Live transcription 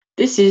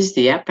This is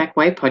the Outback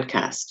Way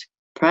podcast,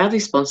 proudly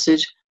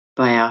sponsored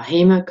by our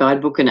HEMA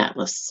Guidebook and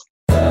Atlas.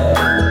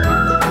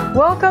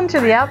 Welcome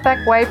to the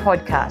Outback Way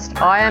podcast.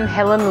 I am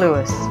Helen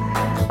Lewis.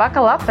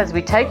 Buckle up as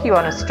we take you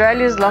on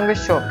Australia's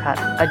longest shortcut,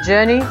 a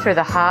journey through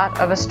the heart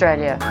of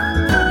Australia.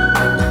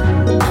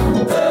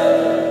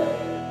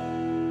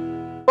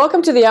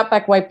 Welcome to the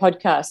Outback Way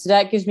podcast.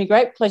 Today it gives me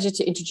great pleasure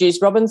to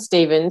introduce Robyn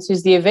Stevens,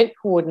 who's the event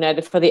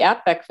coordinator for the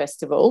Outback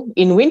Festival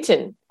in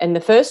Winton and the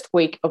first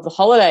week of the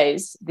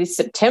holidays this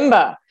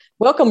September.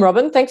 Welcome,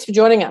 Robyn. Thanks for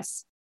joining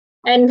us.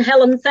 And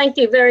Helen, thank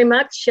you very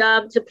much.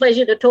 It's a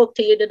pleasure to talk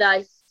to you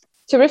today.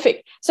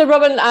 Terrific. So,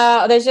 Robyn,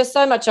 there's just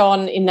so much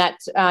on in that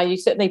you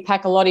certainly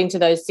pack a lot into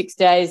those 6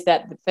 days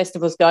that the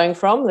festival's going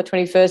from, the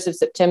 21st of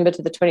September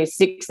to the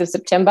 26th of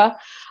September.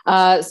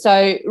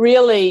 So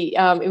really,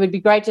 it would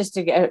be great just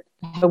to get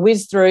a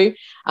whiz through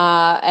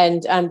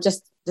and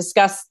just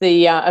discuss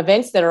the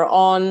events that are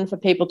on for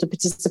people to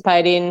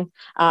participate in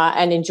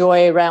and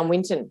enjoy around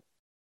Winton.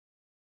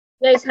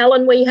 Yes,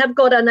 Helen, we have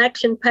got an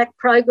action-packed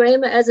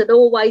program, as it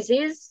always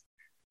is.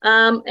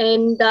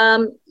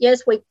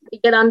 Yes, we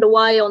get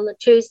underway on the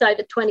Tuesday,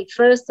 the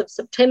 21st of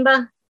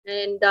September,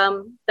 and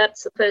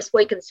that's the first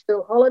week of the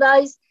school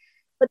holidays.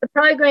 But the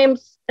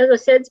program's, as I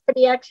said, is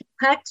pretty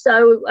action-packed,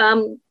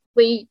 so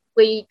we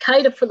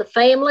cater for the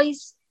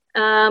families.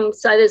 So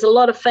there's a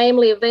lot of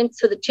family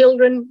events for the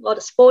children, a lot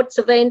of sports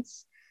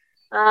events.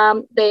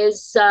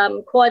 There's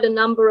quite a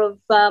number of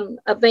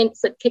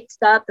events that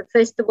kickstart the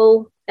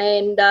festival,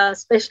 and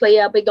especially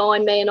our big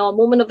Iron Man, Iron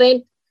Woman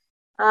event.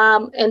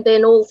 And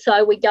then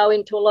also we go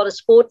into a lot of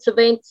sports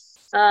events,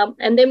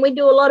 and then we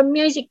do a lot of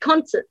music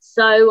concerts.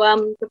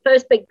 So the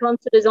first big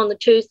concert is on the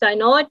Tuesday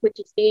night, which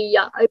is the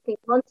opening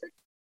concert,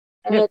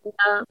 and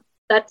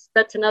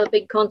that's another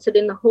big concert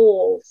in the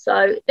hall.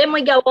 So then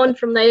we go on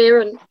from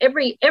there, and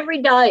every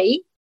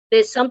day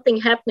there's something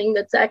happening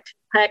that's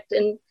action-packed,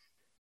 and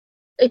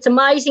it's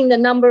amazing the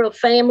number of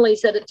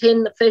families that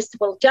attend the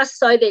festival just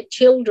so their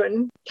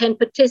children can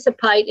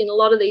participate in a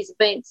lot of these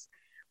events.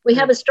 We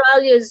have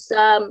Australia's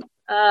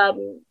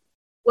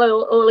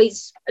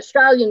his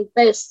Australian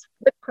best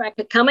whip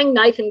cracker coming,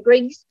 Nathan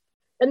Griggs.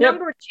 The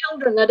number of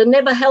children that have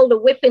never held a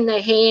whip in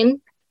their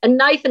hand, and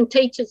Nathan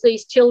teaches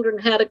these children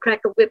how to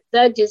crack a whip.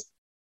 They're just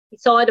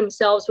beside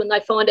themselves when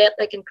they find out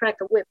they can crack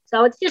a whip.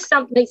 So it's just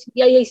something these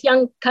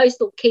young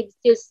coastal kids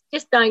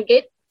just don't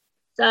get.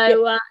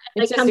 So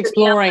it's they just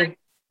exploring.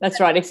 That's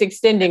right. It's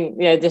extending,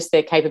 just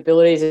their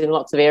capabilities in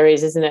lots of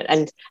areas, isn't it?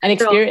 And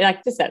experience,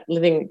 like just that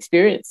living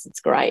experience.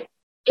 It's great.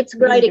 It's a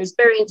great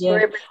experience for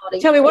everybody.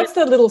 Tell me, what's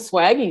the Little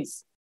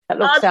Swaggies?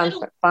 That sounds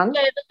fun.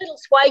 Yeah, the Little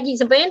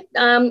Swaggies event,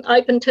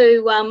 open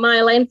to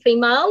male and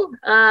female,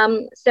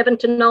 7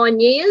 to 9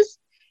 years.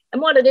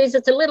 And what it is,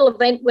 it's a little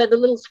event where the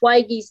Little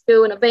Swaggies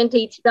do an event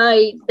each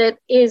day that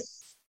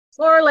is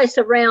more or less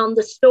around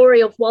the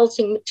story of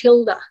Waltzing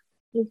Matilda.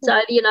 Mm-hmm.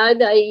 So,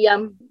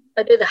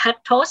 they do the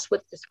hat toss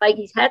with the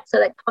Swaggies hat, so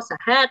they toss a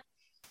hat.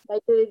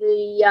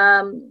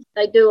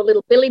 They do a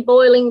little billy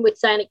boiling, which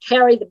they only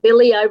carry the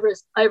billy over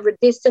a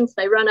distance.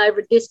 They run over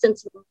a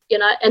distance,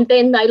 and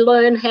then they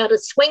learn how to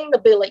swing the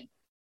billy.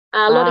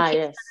 A lot of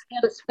kids learn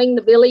how to swing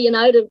the billy,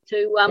 to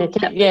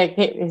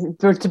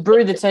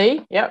brew the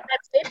tea. Yep,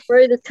 that's it,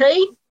 brew the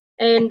tea.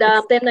 And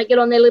then they get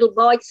on their little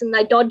bikes and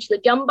they dodge the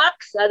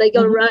jumbucks. So they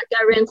got to go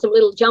around some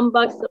little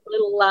jumbucks,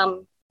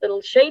 some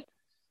little sheep.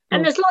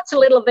 And there's lots of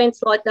little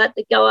events like that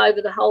go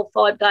over the whole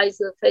 5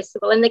 days of the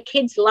festival, and the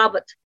kids love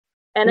it.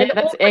 And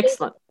that's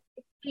excellent.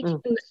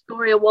 Teaching the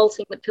story of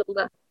Waltzing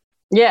Matilda.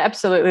 Yeah,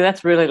 absolutely.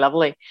 That's really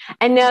lovely.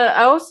 And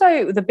now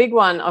also the big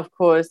one, of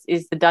course,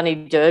 is the Dunny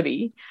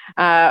Derby.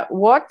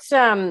 What's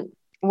the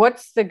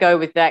go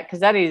with that? Because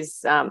that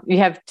is you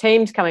have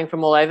teams coming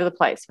from all over the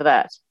place for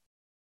that.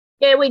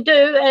 Yeah, we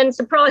do. And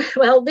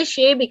this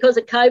year, because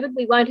of COVID,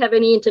 we won't have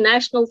any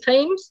international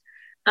teams.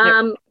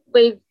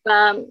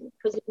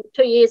 Because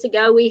 2 years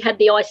ago we had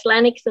the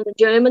Icelandics and the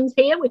Germans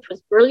here, which was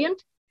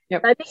brilliant.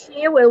 Yep. So this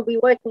year we'll be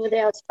working with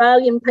our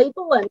Australian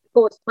people and, of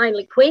course,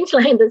 mainly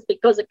Queenslanders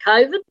because of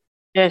COVID.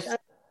 Yes. So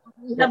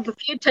we have a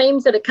few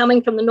teams that are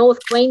coming from the North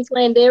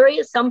Queensland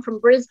area, some from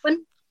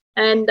Brisbane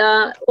and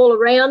all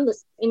around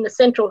in the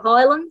Central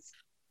Highlands.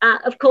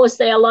 Of course,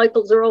 our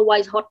locals are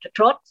always hot to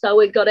trot, so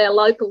we've got our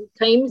local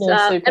teams.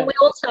 And we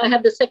also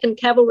have the 2nd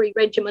Cavalry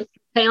Regiment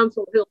from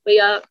Townsville who'll be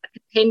a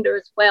contender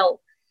as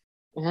well.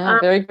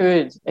 Very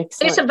good.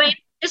 Excellent.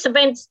 This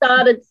event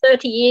started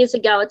 30 years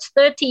ago. It's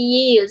 30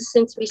 years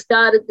since we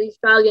started the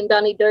Australian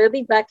Dunny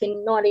Derby back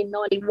in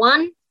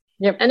 1991.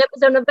 Yep. And it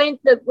was an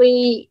event that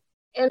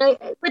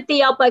with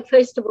the Outback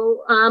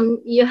Festival,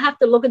 you have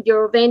to look at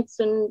your events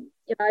and,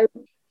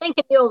 think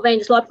of your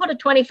events, like put a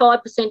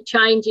 25%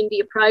 change into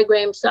your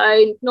program. So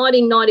in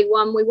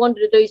 1991, we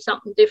wanted to do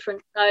something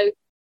different. So,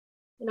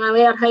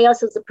 our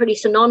houses are pretty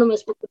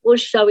synonymous with the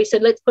bush. So we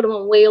said, let's put them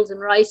on wheels and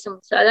race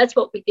them. So that's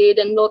what we did.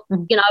 And look,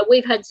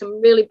 we've had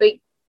some really big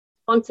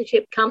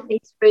sponsorship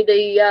companies through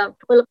the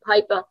toilet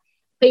paper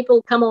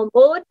people come on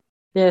board.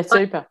 Yeah,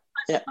 super.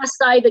 I must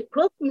say that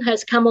Quilton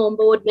has come on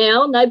board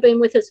now, and they've been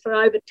with us for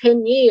over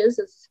 10 years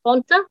as a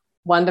sponsor.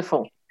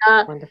 Wonderful.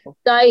 Wonderful.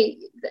 They,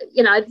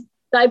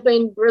 they've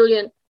been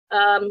brilliant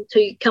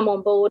to come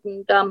on board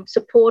and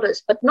support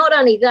us. But not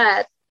only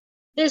that,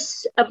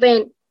 this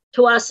event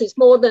to us is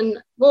more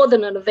than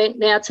an event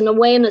now. It's an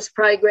awareness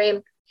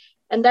program,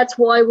 and that's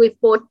why we've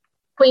brought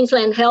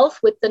Queensland Health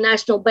with the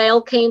National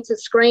Bowel Cancer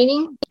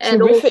Screening,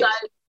 and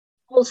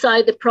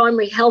also the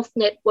Primary Health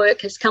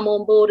Network has come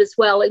on board as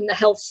well in the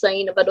health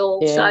scene of it all.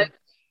 Yeah. So,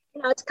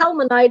 it's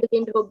culminated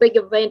into a big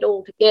event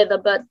altogether.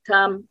 But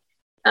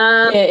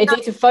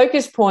it's a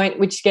focus point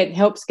which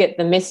helps get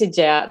the message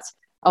out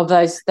of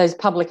those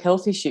public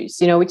health issues,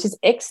 which is an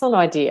excellent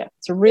idea.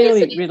 It's a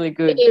really, really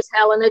good. It is,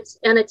 Helen.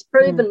 It's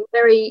proven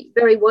very,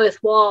 very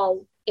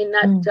worthwhile in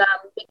that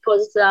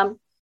because,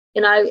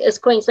 as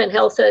Queensland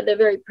Health, they're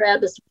very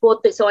proud to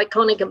support this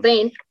iconic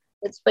event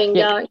that's been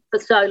going for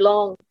so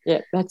long.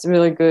 Yeah, that's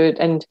really good.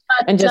 And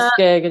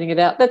getting it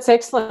out. That's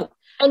excellent.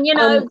 And,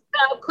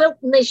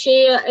 Quilton this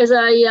year, as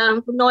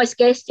a nice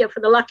gesture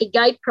for the Lucky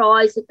Gate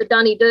Prize at the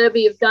Dunny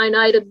Derby, have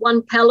donated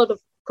 1 pallet of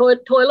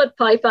toilet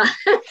paper.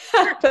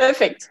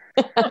 Perfect.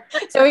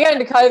 So we're going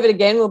to COVID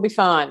again, we'll be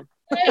fine.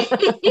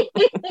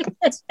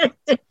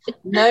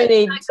 No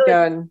need to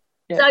go and...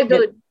 So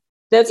good.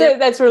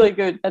 That's really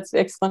good. That's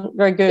excellent.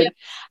 Very good.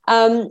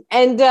 Yep.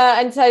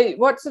 And so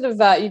what sort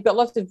of... you've got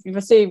lots of...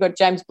 you've got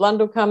James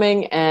Blundell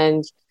coming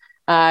and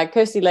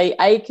Kirsty Lee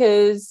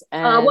Akers.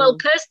 And... well,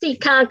 Kirsty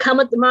can't come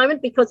at the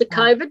moment because of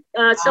COVID.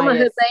 Some of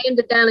her band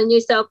are down in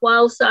New South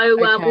Wales. So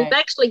we've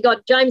actually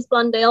got James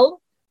Blundell,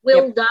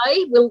 Will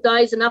Day. Will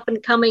Day's an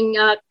up-and-coming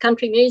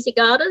country music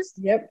artist.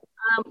 Yep.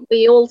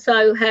 We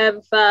also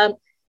have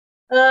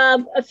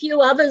a few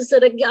others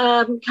that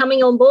are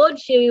coming on board.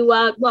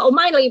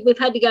 Mainly we've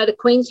had to go to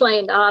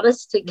Queensland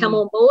artists to come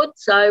on board.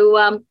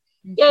 So,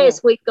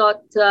 yes, we've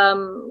got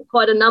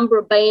quite a number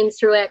of bands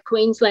throughout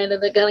Queensland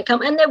that are going to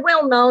come. And they're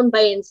well-known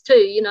bands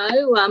too,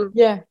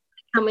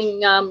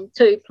 coming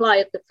to play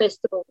at the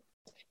festival.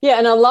 Yeah,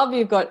 and I love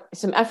you've got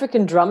some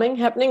African drumming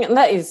happening, and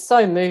that is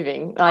so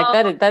moving.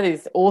 That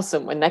is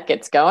awesome when that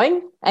gets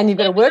going. And you've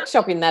got a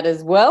workshop in that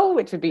as well,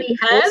 which would be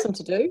awesome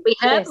to do. We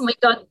have, and we've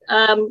got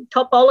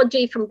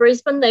Topology from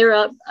Brisbane. They're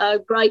a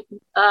great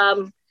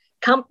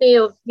company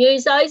of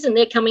musos, and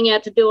they're coming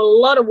out to do a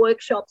lot of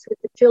workshops with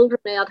the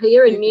children out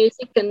here in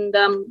music and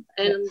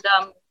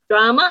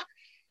drama.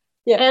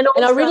 Yeah, and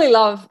I really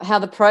love how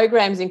the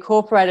program's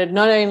incorporated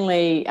not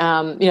only,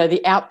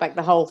 the Outback,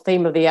 the whole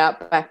theme of the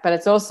Outback, but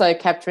it's also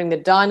capturing the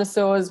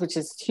dinosaurs, which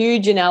is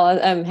huge in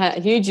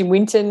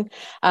Winton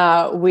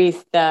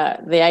with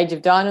the Age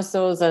of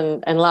Dinosaurs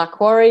and La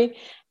Quarry.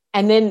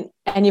 And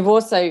you've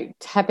also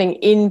tapping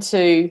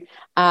into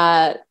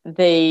the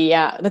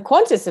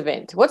Qantas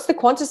event. What's the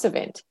Qantas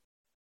event?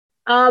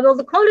 Well,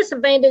 the Qantas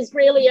event is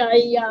really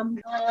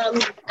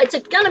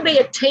it's going to be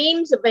a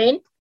Teams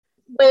event,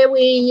 where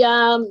we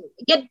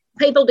get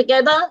people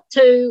together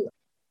to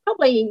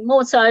probably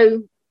more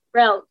so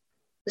around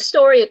the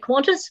story of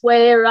Qantas,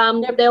 where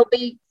there'll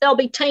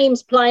be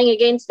teams playing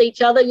against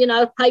each other,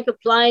 paper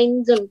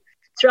planes and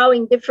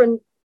throwing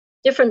different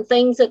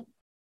things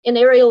in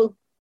aerial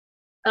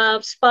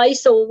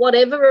space or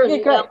whatever. And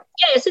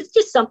yes, it's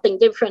just something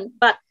different.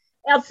 But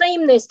our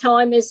theme this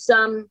time is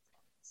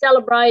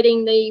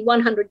celebrating the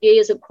 100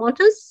 years of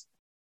Qantas.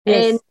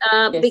 Yes,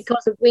 and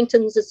because of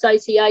Winton's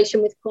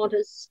association with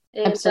Qantas.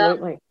 And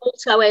absolutely.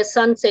 Also our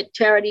Sunset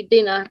Charity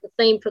Dinner, the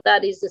theme for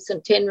that is the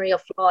centenary of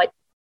flight.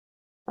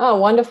 Oh,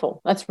 wonderful.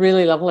 That's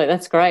really lovely.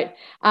 That's great.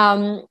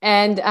 And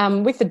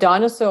with the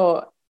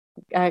dinosaur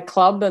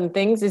club and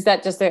things, is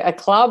that just a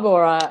club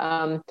or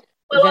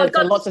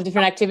lots of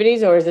different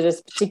activities, or is it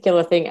a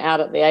particular thing out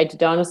at the Age of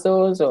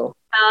Dinosaurs? Or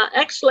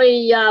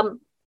actually,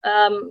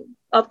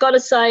 I've got to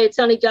say it's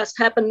only just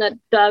happened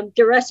that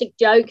Jurassic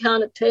Joe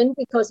can't attend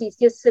because he's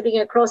just sitting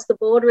across the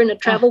border in a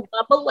travel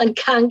bubble and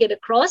can't get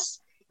across.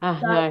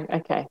 No,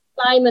 okay.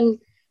 Same, and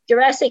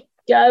Jurassic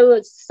Joe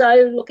is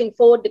so looking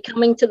forward to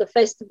coming to the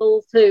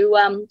festival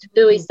to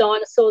do his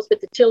dinosaurs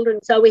with the children.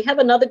 So we have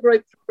another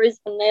group from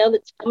Brisbane now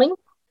that's coming,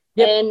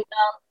 and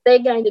they're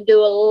going to do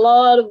a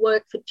lot of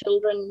work for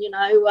children,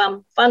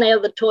 fun out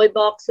of the toy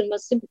box and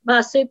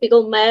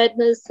marsupial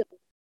madness and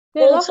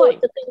all sorts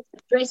of things,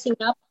 dressing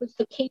up with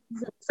the kids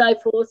and so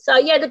forth. So,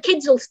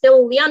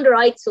 the under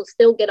 8s will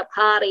still get a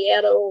party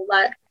out of all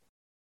that.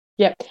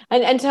 Yeah.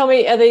 And tell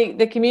me, are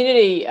the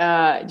community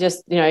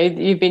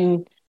you've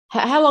been,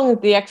 how long has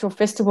the actual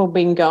festival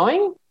been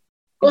going?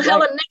 Well,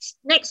 Helen,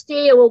 next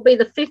year will be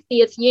the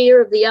 50th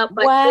year of the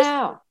Outback Festival.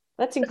 Wow,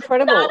 that's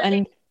incredible.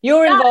 And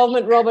your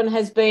involvement, Robyn,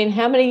 has been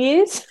how many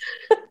years?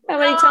 How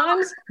many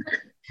times?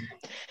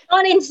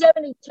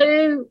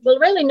 1972, well,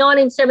 really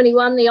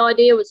 1971, the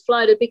idea was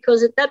floated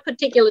because at that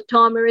particular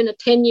time we're in a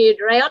 10-year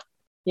drought.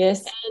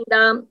 As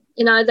And,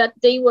 that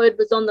D word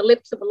was on the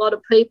lips of a lot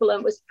of people,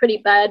 and it was pretty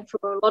bad for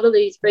a lot of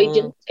these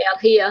regions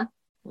out here.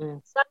 So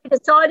we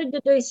decided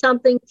to do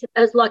something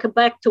as like a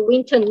back to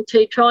Winton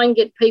to try and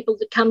get people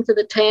to come to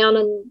the town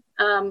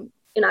and,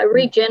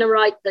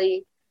 regenerate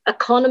the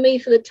economy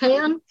for the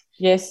town.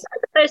 Yes. So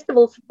the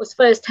festival was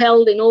first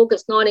held in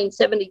August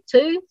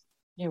 1972.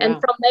 Yeah, And wow.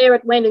 from there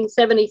it went in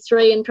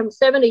 73. And from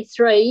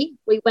 73,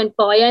 we went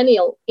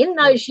biennial. In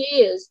those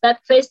years,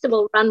 that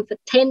festival ran for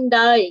 10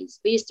 days.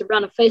 We used to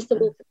run a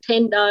festival for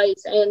 10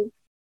 days. And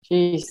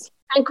Jeez.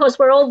 of course,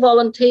 we're all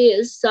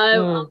volunteers.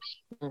 So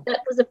that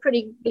was a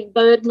pretty big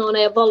burden on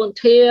our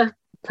volunteer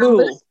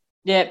numbers. Cool.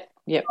 Yep.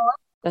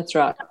 That's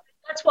right.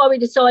 That's why we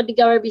decided to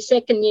go every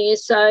second year.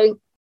 So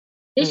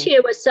this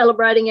year we're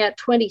celebrating our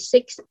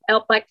 26th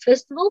Outback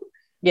Festival.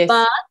 Yes.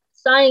 But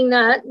saying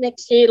that,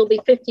 next year it'll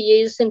be 50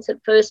 years since it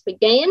first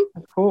began.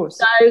 Of course.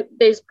 So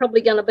there's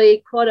probably going to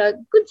be quite a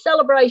good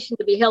celebration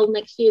to be held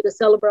next year to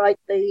celebrate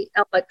the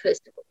Outback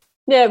Festival.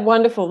 Yeah,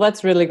 wonderful.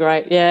 That's really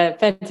great. Yeah,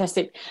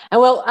 fantastic. And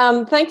well,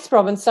 thanks,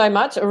 Robyn, so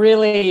much. I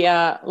really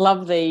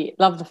love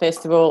the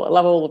festival. I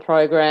love all the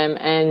program,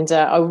 and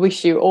I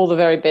wish you all the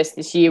very best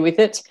this year with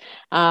it.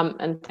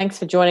 And thanks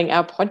for joining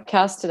our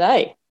podcast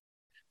today.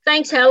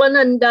 Thanks, Helen,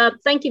 and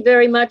thank you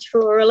very much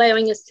for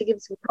allowing us to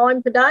give some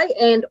time today,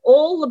 and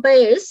all the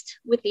best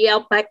with the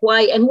Outback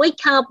Way. And we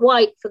can't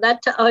wait for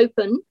that to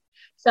open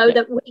so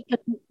that we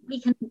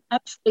can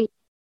actually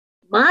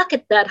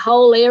market that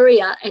whole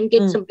area and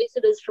get some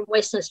visitors from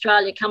Western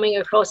Australia coming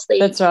across the...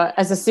 That's right,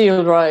 as a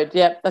sealed road.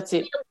 Yep, that's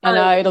it. I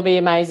know, it'll be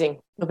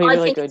amazing. It'll be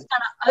really good. I think it's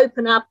going to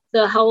open up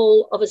the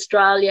whole of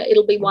Australia.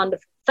 It'll be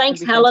wonderful.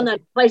 Thanks, Helen, and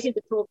pleasure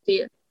to talk to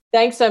you.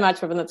 Thanks so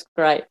much, Robyn. That's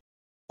great.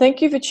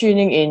 Thank you for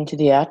tuning in to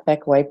the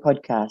Outback Way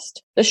podcast.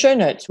 The show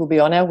notes will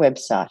be on our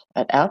website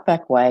at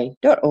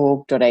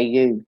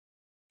outbackway.org.au.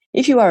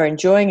 If you are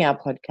enjoying our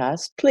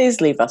podcast,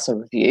 please leave us a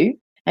review.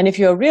 And if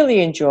you're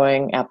really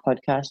enjoying our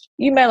podcast,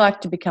 you may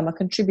like to become a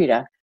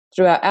contributor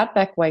through our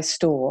Outback Way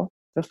store.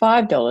 For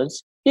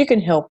 $5, you can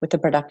help with the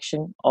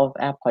production of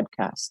our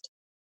podcast.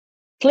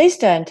 Please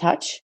stay in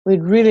touch.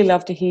 We'd really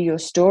love to hear your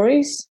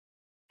stories.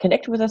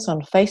 Connect with us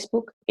on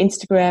Facebook,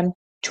 Instagram,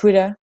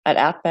 Twitter at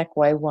Outback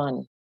Way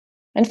 1.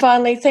 And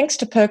finally, thanks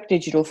to Perk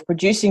Digital for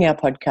producing our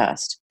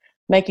podcast,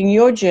 making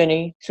your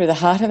journey through the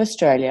heart of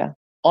Australia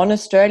on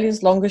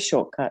Australia's longest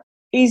shortcut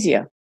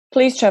easier.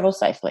 Please travel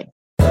safely.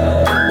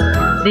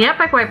 The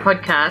Outback Way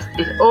podcast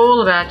is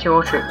all about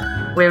your trip.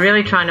 We're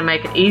really trying to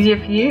make it easier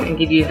for you and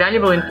give you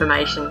valuable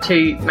information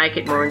to make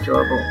it more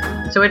enjoyable.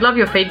 So we'd love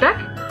your feedback.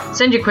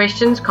 Send your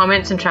questions,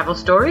 comments and travel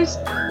stories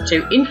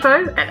to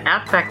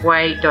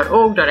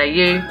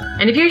info@outbackway.org.au.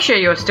 And if you share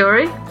your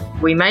story,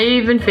 we may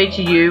even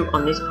feature you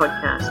on this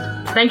podcast.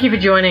 Thank you for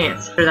joining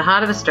us through the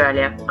heart of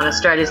Australia on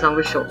Australia's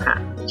longest shortcut.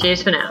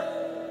 Cheers for now.